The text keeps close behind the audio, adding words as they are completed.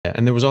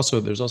And there was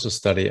also a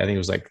study, I think it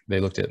was like, they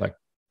looked at like,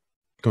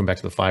 going back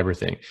to the fiber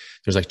thing,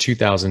 there's like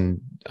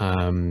 2,000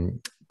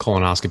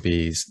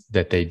 colonoscopies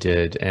that they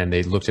did, and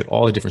they looked at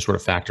all the different sort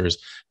of factors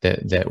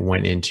that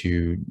went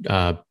into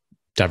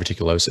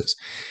diverticulosis.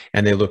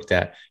 And they looked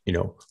at,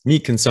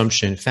 meat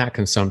consumption, fat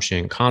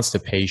consumption,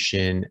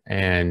 constipation,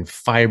 and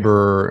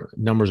fiber,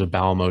 numbers of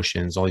bowel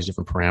motions, all these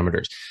different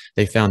parameters.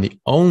 They found the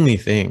only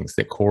things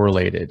that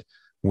correlated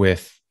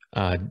with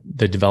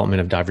the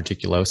development of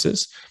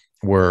diverticulosis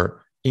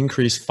were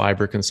increased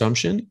fiber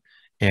consumption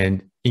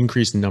and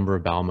increased number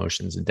of bowel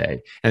motions a day.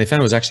 And they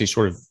found it was actually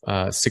sort of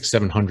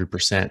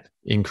 600-700%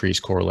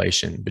 increased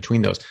correlation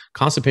between those.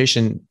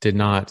 Constipation did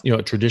not,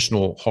 a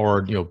traditional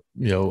hard, on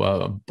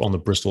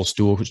the Bristol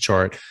stool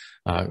chart,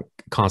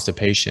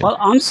 constipation. Well,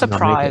 I'm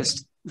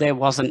surprised there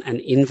wasn't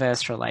an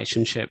inverse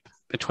relationship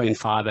between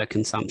fiber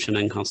consumption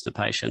and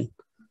constipation.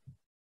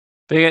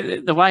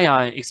 But the way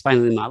I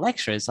explain it in my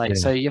lecture is like,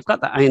 so you've got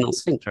the anal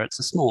sphincter, it's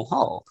a small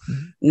hole.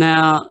 Mm-hmm.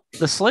 Now,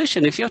 the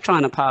solution, if you're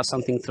trying to pass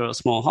something through a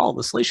small hole,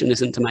 the solution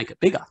isn't to make it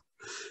bigger.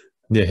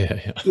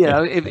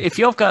 If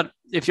you've got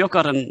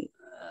an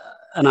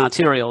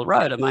arterial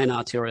road, a main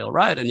arterial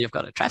road, and you've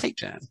got a traffic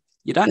jam,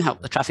 you don't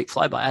help the traffic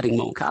flow by adding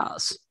more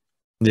cars.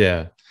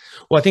 Yeah.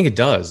 Well, I think it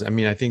does. I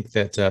mean, I think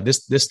that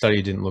this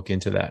study didn't look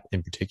into that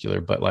in particular,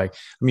 but like, I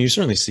mean, you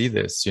certainly see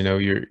this,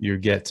 you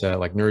get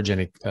like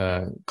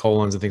neurogenic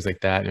colons and things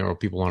like that,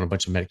 people on a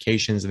bunch of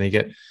medications, and they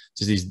get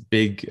just these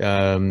big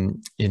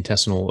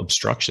intestinal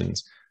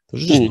obstructions.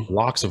 Those are just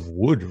blocks of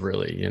wood,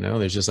 really,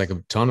 there's just like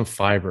a ton of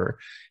fiber,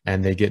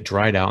 and they get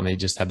dried out, and they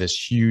just have this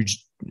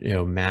huge,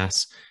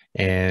 mass,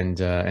 and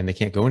they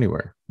can't go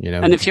anywhere,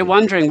 And if you're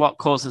wondering what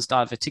causes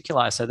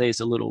diverticuli, so these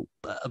are little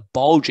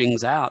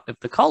bulgings out of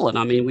the colon.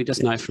 I mean, we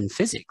just know from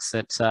physics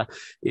that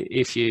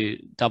if you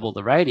double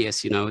the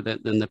radius,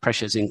 then the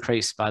pressures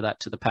increase by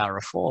that to the power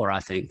of 4, I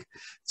think.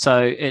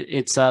 So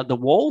it's the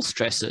wall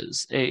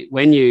stresses.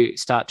 When you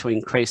start to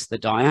increase the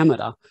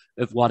diameter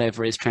of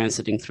whatever is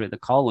transiting through the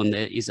colon,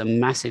 there is a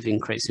massive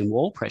increase in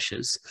wall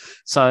pressures.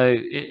 So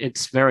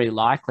it's very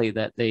likely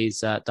that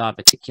these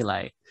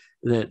diverticulae,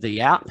 the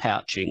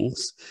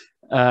outpouchings,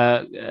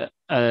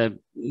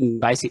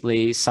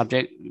 basically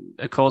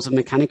a cause of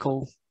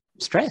mechanical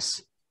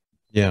stress.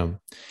 Yeah.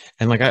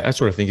 And like, I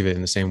sort of think of it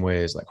in the same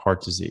way as like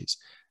heart disease,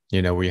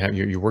 where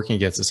you're working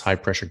against this high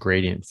pressure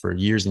gradient for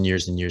years and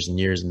years and years and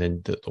years. And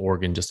then the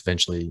organ just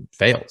eventually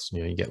fails,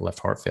 you get left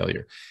heart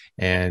failure.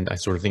 And I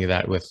sort of think of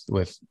that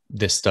with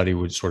this study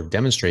would sort of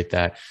demonstrate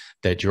that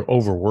you're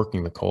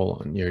overworking the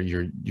colon.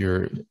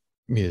 You're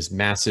is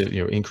massive,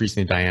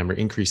 increasing the diameter,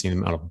 increasing the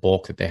amount of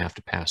bulk that they have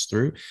to pass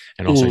through,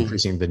 and also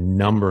increasing the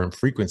number and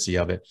frequency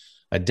of it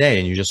a day.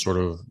 And you just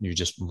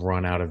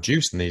run out of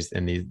juice, and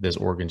this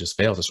organ just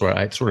fails. So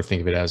I sort of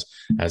think of it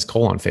as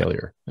colon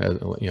failure,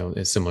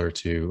 is similar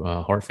to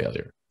heart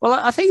failure. Well,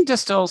 I think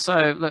just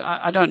also, look,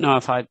 I don't know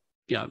if I,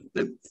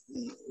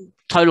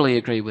 totally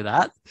agree with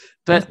that,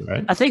 but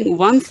right. I think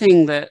one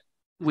thing that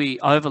we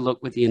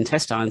overlook with the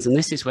intestines, and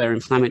this is where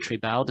inflammatory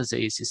bowel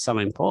disease is so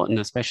important,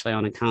 especially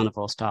on a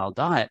carnivore style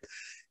diet,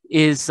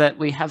 is that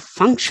we have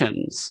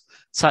functions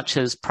such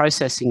as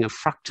processing of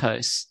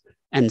fructose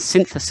and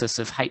synthesis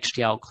of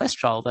HDL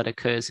cholesterol that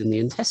occurs in the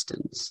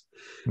intestines.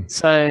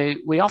 So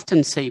we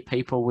often see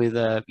people with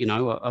a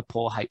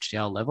poor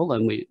HDL level,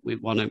 and we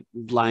want to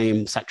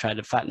blame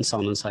saturated fat and so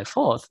on and so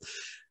forth.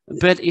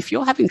 But if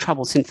you're having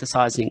trouble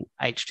synthesizing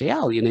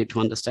HDL, you need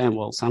to understand,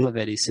 well, some of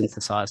it is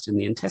synthesized in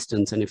the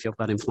intestines. And if you've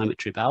got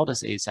inflammatory bowel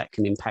disease, that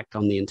can impact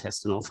on the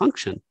intestinal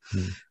function.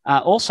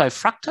 Also,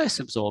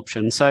 fructose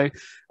absorption. So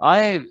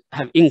I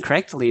have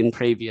incorrectly in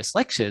previous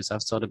lectures,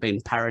 I've sort of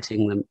been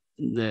parroting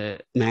the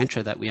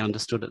mantra that we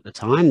understood at the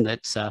time,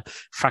 that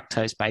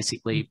fructose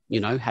basically,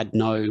 had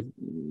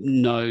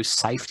no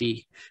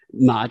safety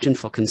margin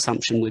for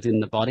consumption within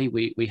the body.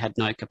 We had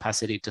no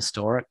capacity to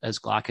store it as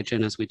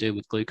glycogen as we do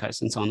with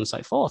glucose and so on and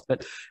so forth.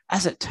 But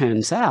as it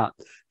turns out,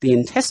 the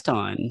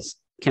intestines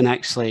can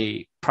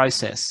actually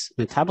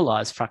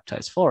metabolize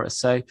fructose for us.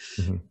 So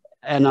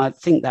and I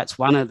think that's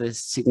one of the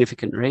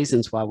significant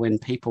reasons why when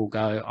people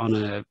go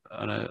on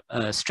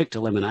a strict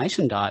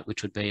elimination diet,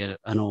 which would be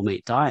an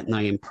all-meat diet, and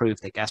they improve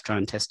their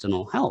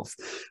gastrointestinal health,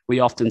 we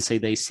often see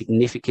these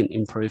significant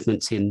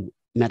improvements in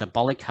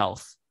metabolic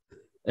health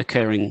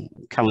occurring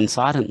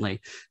coincidentally.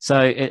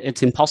 So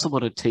it's impossible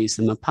to tease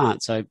them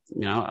apart. So,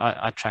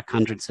 I track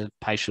hundreds of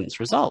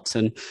patients' results,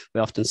 and we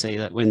often see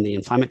that when the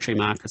inflammatory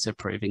markers are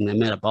improving, the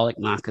metabolic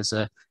markers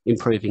are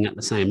improving at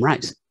the same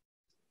rate.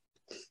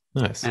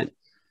 Nice.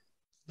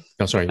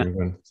 Sorry.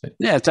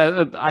 Yeah,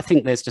 so I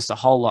think there's just a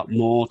whole lot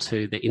more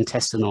to the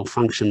intestinal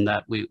function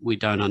that we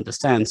don't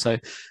understand. So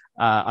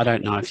I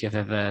don't know if you've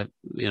ever,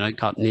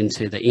 gotten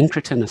into the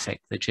incretin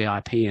effect, the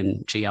GIP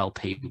and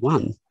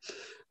GLP-1.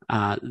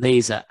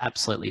 These are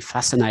absolutely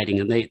fascinating,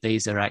 and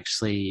these are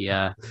actually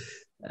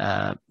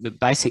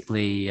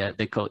basically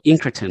they're called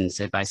incretins.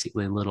 They're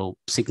basically little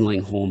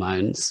signaling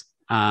hormones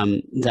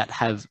that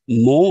have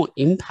more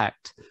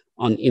impact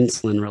on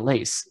insulin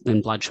release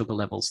than blood sugar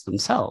levels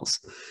themselves.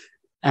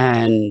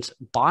 And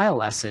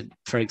bile acid,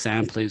 for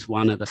example, is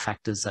one of the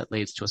factors that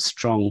leads to a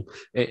strong,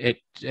 it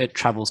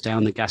travels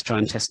down the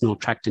gastrointestinal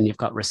tract, and you've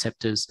got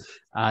receptors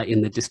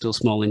in the distal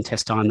small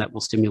intestine that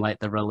will stimulate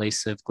the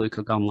release of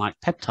glucagon-like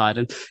peptide.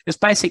 And it's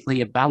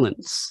basically a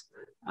balance.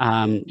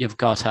 You've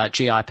got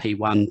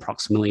GIP1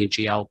 proximally,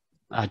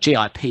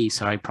 GIP,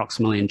 sorry,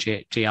 proximally, and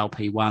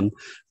GLP1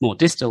 more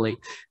distally.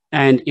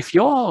 And if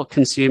you're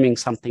consuming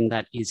something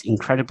that is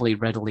incredibly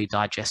readily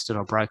digested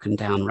or broken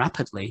down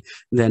rapidly,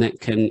 then it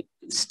can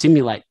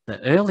stimulate the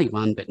early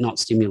one, but not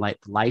stimulate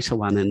the later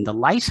one. And the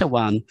later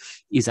one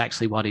is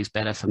actually what is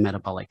better for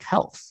metabolic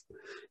health.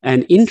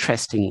 And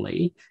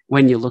interestingly,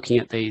 when you're looking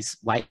at these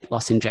weight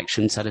loss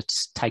injections that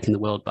it's taken the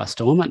world by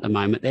storm at the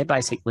moment, they're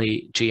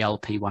basically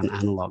GLP-1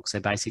 analogs. They're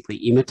basically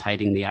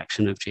imitating the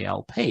action of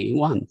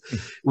GLP-1,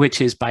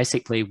 which is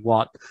basically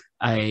what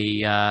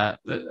a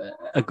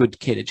good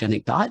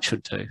ketogenic diet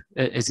should do.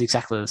 It's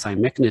exactly the same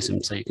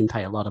mechanism. So you can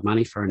pay a lot of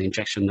money for an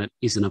injection that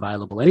isn't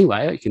available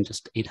anyway, or you can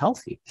just eat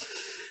healthy.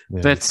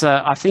 Yeah. But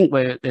I think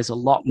there's a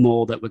lot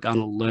more that we're going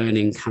to learn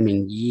in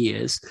coming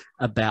years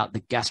about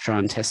the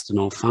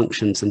gastrointestinal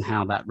functions and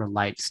how that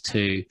relates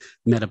to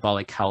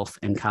metabolic health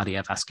and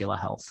cardiovascular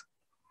health.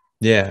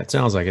 Yeah, it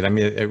sounds like it. I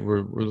mean,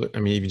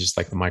 even just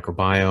like the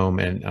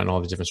microbiome and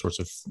all the different sorts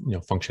of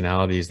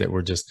functionalities that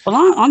we're just.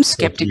 Well, I'm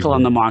skeptical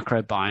on the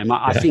microbiome.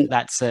 I think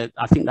that's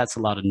a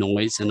lot of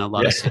noise and a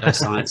lot of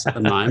pseudoscience at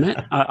the moment.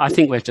 I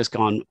think we've just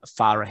gone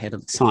far ahead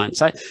of the science.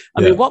 So,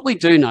 I mean, what we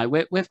do know,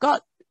 we've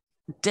got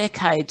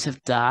decades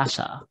of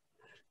data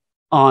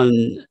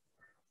on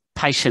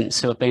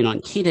patients who have been on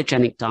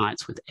ketogenic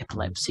diets with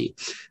epilepsy.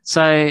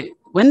 So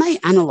when they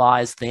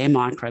analyze their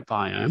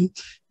microbiome,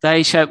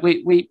 they show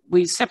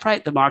we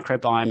separate the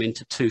microbiome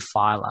into two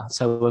phyla.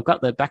 So we've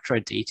got the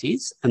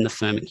Bacteroidetes and the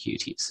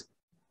Firmicutes.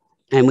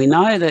 And we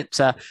know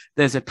that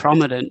there's a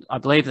prominent, I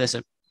believe there's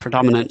a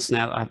predominance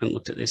now, I haven't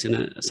looked at this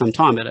in some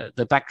time, but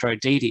the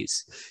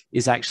Bacteroidetes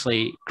is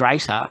actually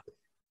greater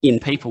in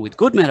people with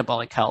good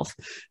metabolic health.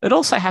 It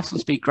also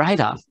happens to be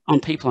greater on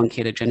people on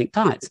ketogenic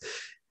diets,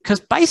 because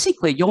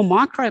basically your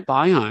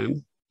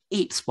microbiome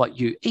eats what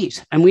you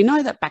eat. And we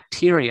know that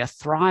bacteria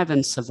thrive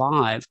and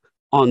survive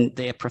on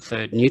their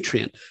preferred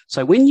nutrient.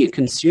 So when you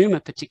consume a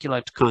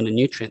particular kind of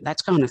nutrient,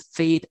 that's going to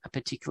feed a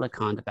particular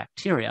kind of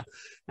bacteria.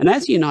 And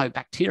as you know,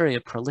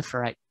 bacteria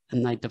proliferate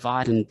and they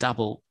divide and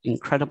double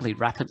incredibly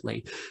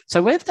rapidly.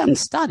 So we've done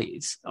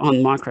studies on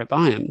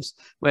microbiomes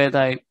where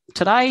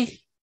today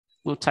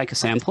we'll take a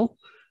sample.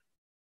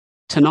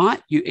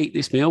 Tonight, you eat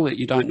this meal that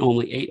you don't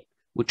normally eat.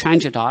 We'll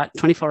change your diet.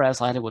 24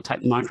 hours later, we'll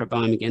take the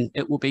microbiome again.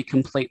 It will be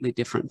completely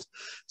different.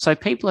 So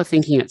people are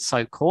thinking it's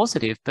so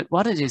causative, but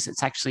what it is,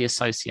 it's actually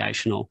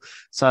associational.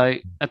 So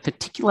a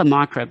particular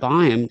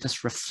microbiome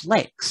just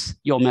reflects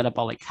your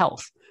metabolic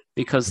health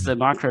because the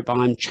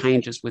microbiome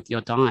changes with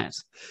your diet.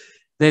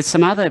 There's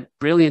some other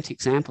brilliant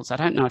examples. I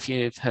don't know if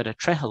you've heard of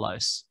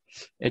trehalose.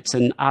 It's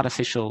an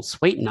artificial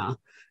sweetener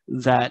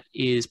that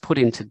is put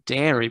into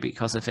dairy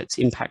because of its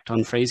impact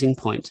on freezing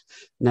point.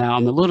 Now,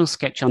 I'm a little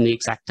sketchy on the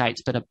exact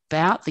dates, but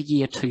about the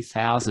year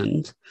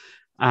 2000,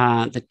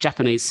 the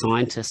Japanese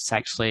scientists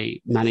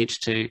actually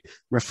managed to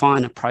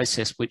refine a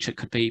process which it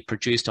could be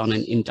produced on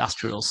an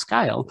industrial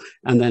scale,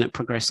 and then it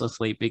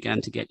progressively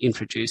began to get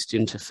introduced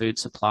into food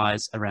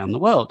supplies around the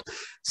world.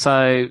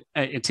 So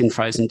it's in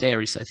frozen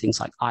dairy, so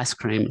things like ice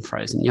cream and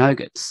frozen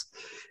yogurts.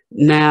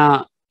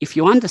 Now, if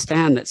you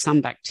understand that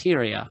some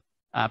bacteria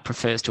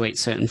prefers to eat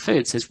certain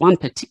foods, there's one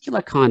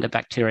particular kind of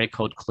bacteria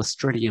called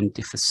Clostridium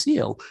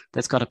difficile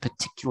that's got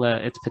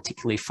it's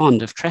particularly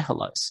fond of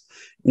trehalose.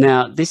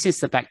 Now, this is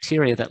the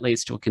bacteria that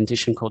leads to a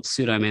condition called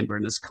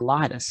pseudomembranous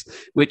colitis,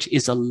 which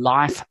is a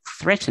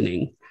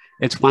life-threatening.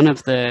 It's one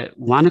of the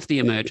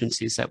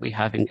emergencies that we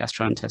have in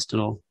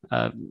gastrointestinal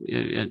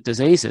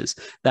diseases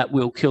that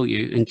will kill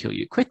you and kill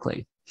you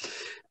quickly.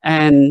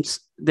 And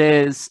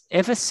there's,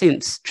 ever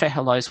since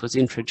trehalose was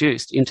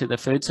introduced into the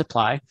food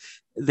supply,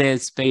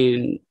 there's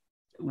been,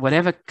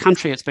 whatever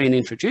country it's been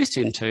introduced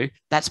into,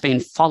 that's been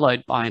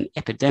followed by an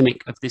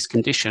epidemic of this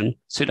condition,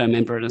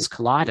 pseudomembranous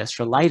colitis,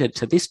 related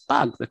to this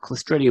bug, the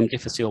Clostridium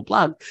difficile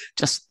bug,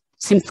 just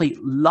simply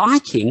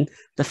liking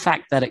the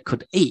fact that it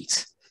could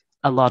eat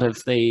a lot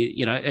of the,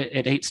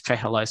 it eats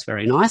trehalose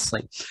very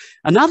nicely.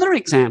 Another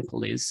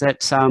example is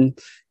that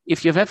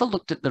if you've ever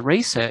looked at the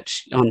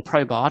research on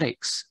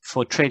probiotics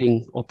for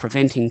treating or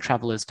preventing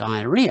travelers'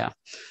 diarrhea,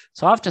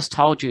 so I've just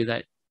told you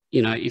that,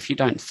 if you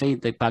don't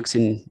feed the bugs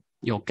in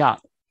your gut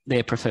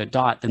their preferred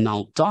diet, then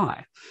they'll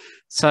die.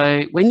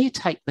 So when you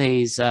take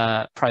these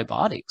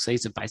probiotics,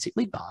 these are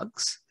basically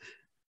bugs,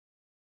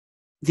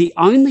 the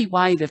only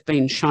way they've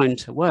been shown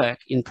to work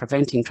in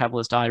preventing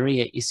travelers'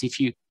 diarrhea is if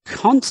you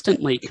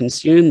constantly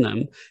consume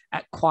them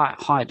at quite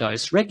high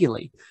dose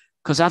regularly,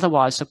 because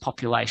otherwise the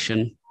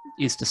population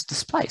is just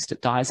displaced,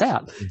 it dies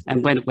out.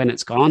 And when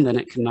it's gone, then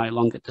it can no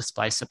longer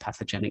displace the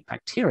pathogenic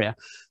bacteria.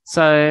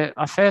 So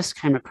I first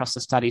came across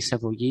a study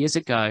several years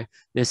ago.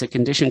 There's a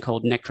condition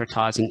called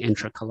necrotizing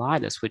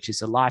enterocolitis, which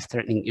is a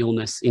life-threatening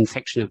illness,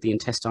 infection of the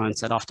intestines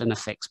that often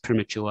affects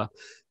premature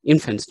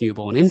infants,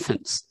 newborn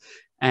infants.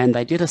 And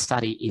they did a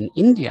study in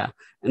India,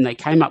 and they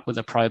came up with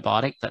a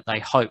probiotic that they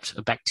hoped,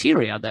 a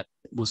bacteria that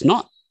was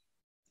not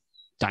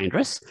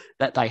dangerous,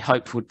 that they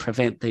hoped would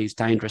prevent these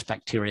dangerous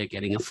bacteria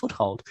getting a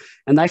foothold.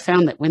 And they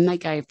found that when they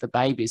gave the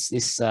babies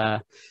this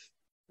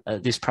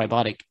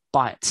probiotic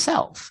by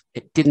itself,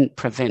 it didn't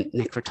prevent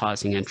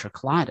necrotizing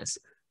enterocolitis.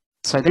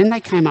 So then they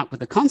came up with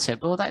the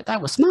concept. Well, they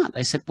were smart.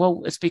 They said,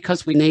 well, it's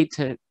because we need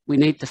to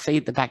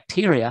feed the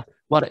bacteria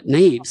what it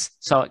needs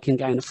so it can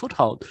gain a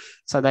foothold.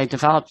 So they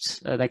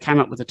developed, they came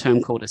up with a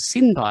term called a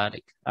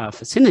symbiotic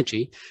for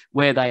synergy,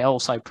 where they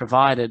also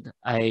provided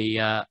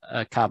a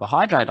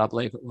carbohydrate, I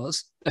believe it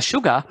was, a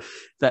sugar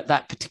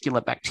that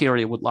particular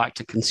bacteria would like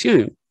to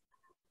consume.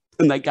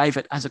 And they gave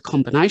it as a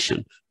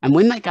combination. And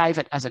when they gave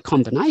it as a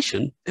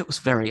combination, it was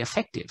very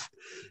effective.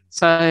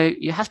 So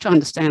you have to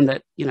understand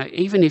that, you know,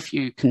 even if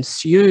you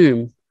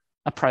consume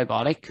a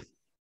probiotic,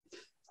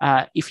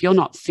 if you're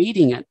not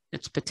feeding it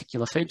its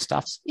particular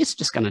foodstuffs, it's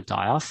just going to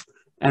die off,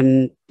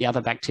 and the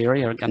other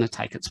bacteria are going to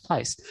take its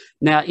place.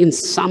 Now, in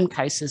some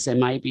cases, there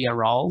may be a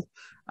role.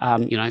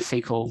 You know,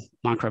 fecal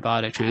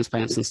microbiota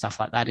transplants and stuff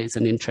like that is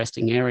an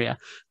interesting area.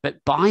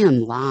 But by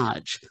and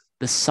large,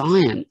 the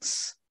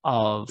science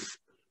of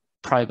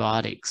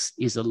probiotics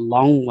is a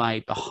long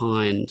way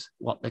behind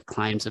what the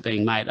claims are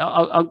being made.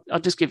 I'll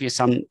just give you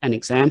an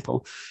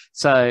example.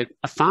 So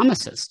a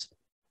pharmacist,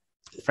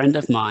 a friend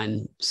of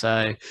mine,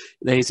 so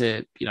these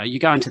are, you know, you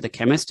go into the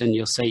chemist and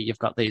you'll see you've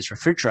got these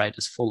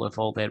refrigerators full of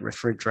all their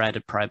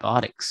refrigerated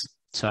probiotics.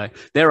 So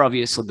they're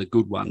obviously the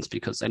good ones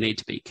because they need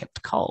to be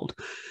kept cold.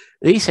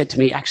 And he said to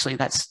me, actually,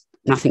 that's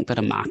nothing but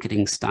a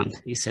marketing stunt.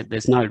 He said,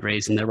 there's no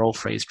reason. They're all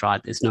freeze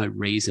dried. There's no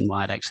reason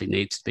why it actually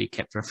needs to be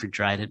kept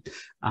refrigerated.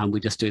 We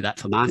just do that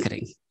for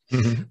marketing.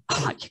 Mm-hmm.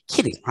 I'm like, you're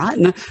kidding, right?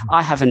 No,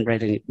 I haven't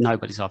read any,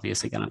 nobody's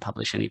obviously going to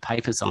publish any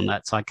papers on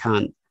that, so I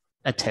can't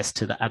attest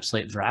to the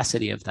absolute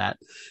veracity of that.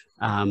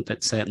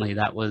 But certainly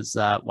that was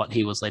what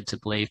he was led to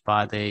believe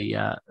by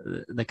the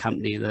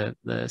company,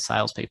 the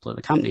salespeople of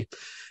the company.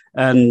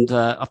 And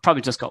I've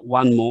probably just got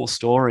one more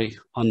story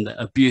on the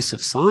abuse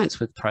of science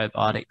with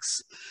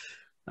probiotics.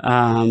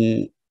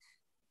 I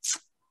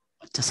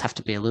just have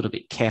to be a little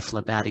bit careful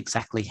about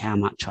exactly how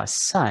much I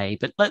say,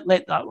 but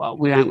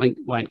we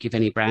won't give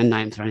any brand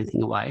names or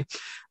anything away.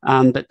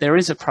 But there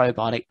is a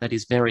probiotic that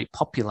is very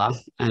popular,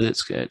 and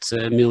it's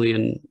a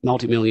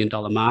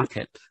multi-million-dollar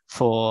market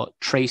for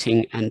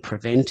treating and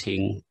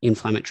preventing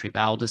inflammatory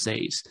bowel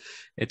disease.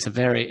 It's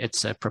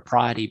a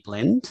proprietary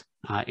blend.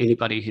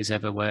 Anybody who's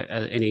ever worked,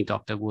 any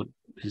doctor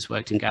who's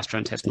worked in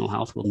gastrointestinal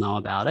health will know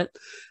about it,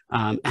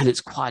 and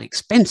it's quite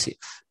expensive.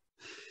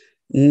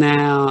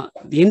 Now,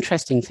 the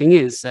interesting thing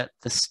is that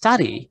the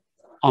study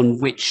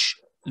on which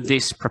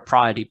this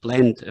proprietary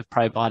blend of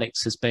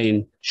probiotics has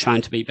been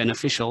shown to be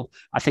beneficial,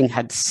 I think,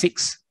 had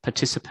 6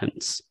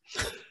 participants.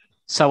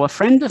 So a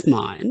friend of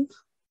mine,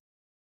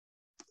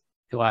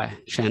 who I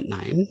shan't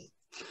name,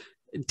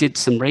 did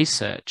some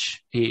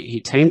research. He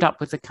teamed up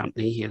with the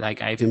company. They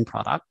gave him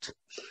product,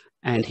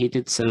 and he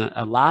did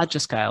a larger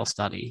scale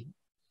study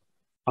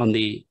on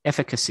the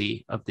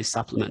efficacy of this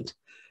supplement.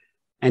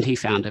 And he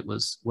found it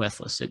was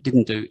worthless. It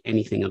didn't do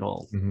anything at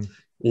all. Mm-hmm.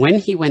 When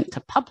he went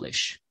to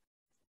publish,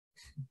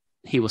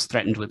 he was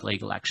threatened with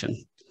legal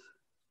action.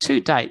 To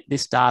date,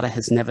 this data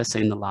has never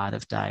seen the light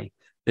of day.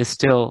 There's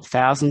still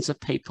thousands of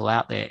people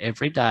out there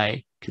every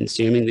day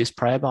consuming this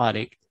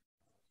probiotic,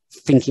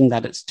 thinking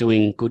that it's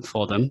doing good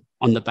for them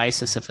on the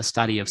basis of a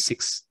study of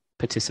 6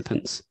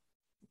 participants,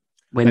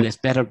 when there's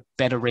better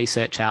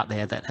research out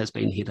there that has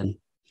been hidden.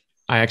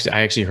 I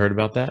actually heard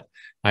about that.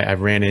 I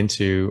ran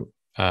into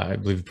I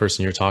believe the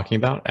person you're talking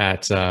about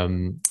at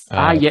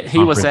yeah, he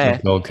was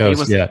there. Gold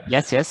Coast.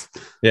 Yes.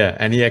 Yeah,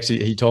 and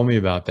he told me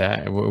about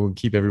that. We'll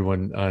keep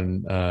everyone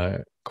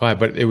on quiet,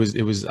 but it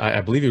was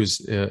I believe it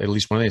was at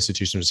least one of the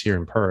institutions was here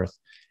in Perth,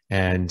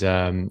 and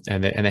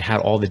they had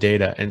all the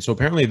data, and so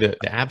apparently the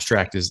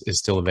abstract is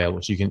still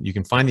available. So you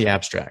can find the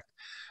abstract.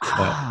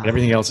 But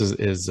everything else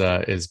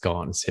is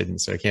gone. It's hidden,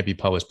 so it can't be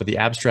published. But the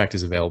abstract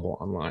is available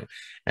online,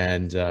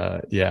 and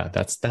yeah,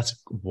 that's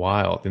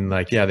wild. And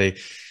like, yeah,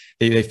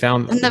 they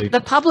found, and the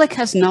public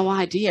has no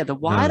idea. The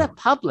wider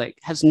public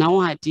has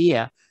no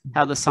idea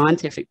how the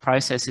scientific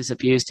process is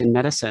abused in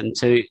medicine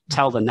to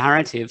tell the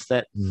narrative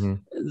that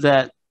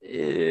that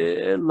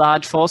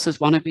large forces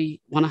want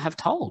to have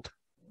told.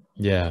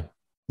 Yeah,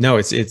 no,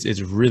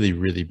 it's really,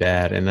 really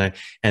bad. And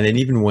then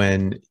even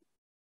when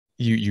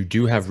you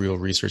do have real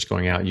research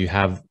going out, you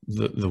have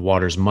the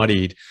waters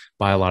muddied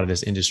by a lot of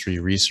this industry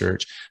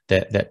research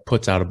that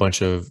puts out a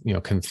bunch of,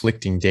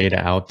 conflicting data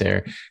out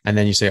there. And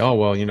then you say, oh,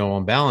 well,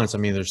 on balance, I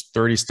mean, there's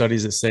 30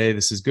 studies that say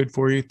this is good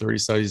for you, 30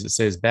 studies that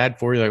say it's bad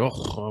for you. Like,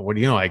 oh, what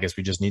do you know? I guess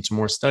we just need some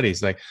more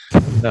studies. Like,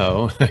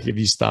 no, if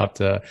you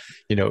stopped,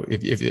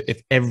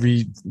 if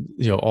every,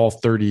 all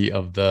 30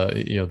 of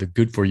the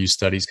good for you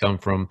studies come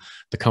from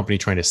the company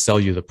trying to sell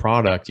you the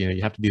product,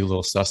 you have to be a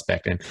little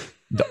suspect. And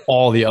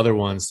all the other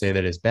ones say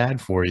that it's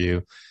bad for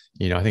you.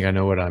 I think I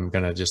know what I'm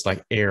going to just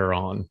like err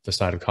on the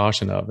side of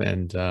caution of.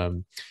 And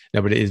no,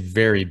 but it is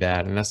very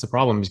bad. And that's the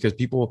problem, because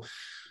people,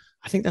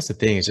 I think that's the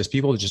thing. It's just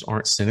people just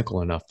aren't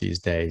cynical enough these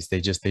days.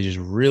 They just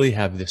really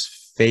have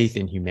this faith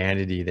in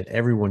humanity that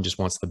everyone just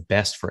wants the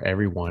best for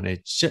everyone.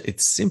 It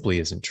simply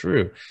isn't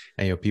true.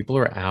 And, you know, people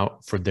are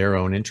out for their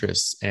own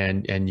interests.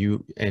 And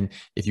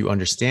if you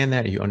understand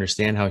that, and you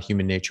understand how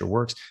human nature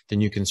works, then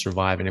you can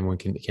survive and everyone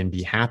can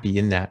be happy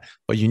in that.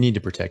 But you need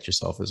to protect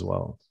yourself as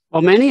well.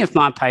 Well, many of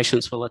my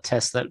patients will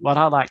attest that what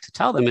I like to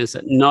tell them is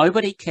that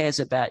nobody cares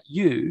about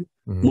you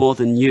more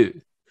than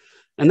you.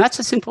 And that's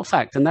a simple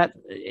fact. And that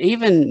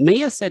even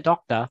me as their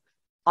doctor,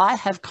 I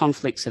have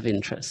conflicts of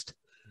interest.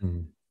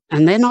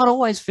 And they're not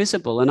always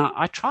visible. And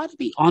I try to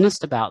be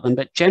honest about them,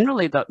 but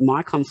generally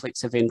my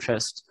conflicts of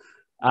interest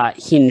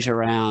hinge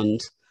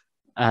around,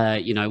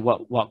 you know,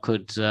 what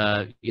could,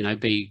 you know,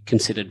 be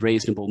considered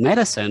reasonable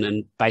medicine,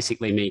 and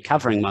basically me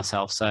covering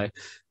myself. So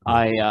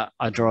I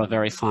draw a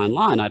very fine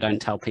line. I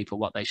don't tell people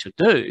what they should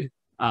do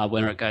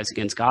when it goes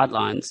against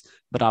guidelines,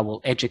 but I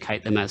will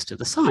educate them as to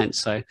the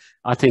science. So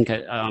I think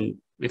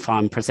if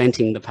I'm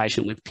presenting the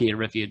patient with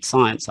peer-reviewed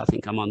science, I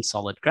think I'm on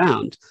solid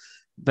ground.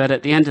 But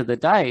at the end of the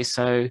day,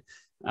 so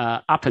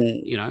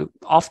you know,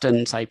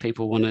 often say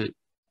people want to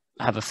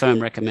have a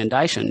firm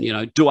recommendation, you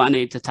know, do I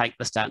need to take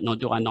the statin or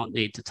do I not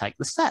need to take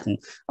the statin?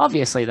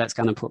 Obviously, that's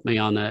going to put me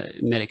on a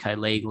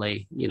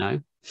medico-legally, you know,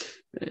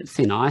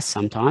 thin ice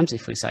sometimes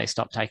if we say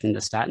stop taking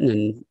the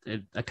statin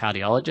and a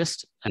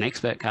cardiologist, an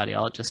expert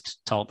cardiologist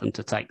told them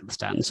to take the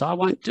statin. So I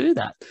won't do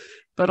that.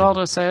 But I'll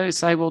also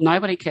say, well,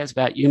 nobody cares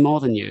about you more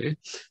than you.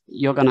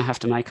 You're going to have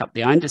to make up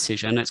the own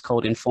decision. It's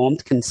called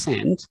informed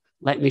consent.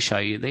 Let me show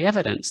you the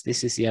evidence.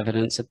 This is the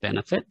evidence of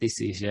benefit.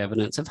 This is the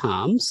evidence of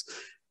harms.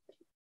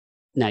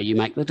 Now you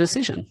make the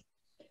decision.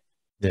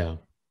 Yeah.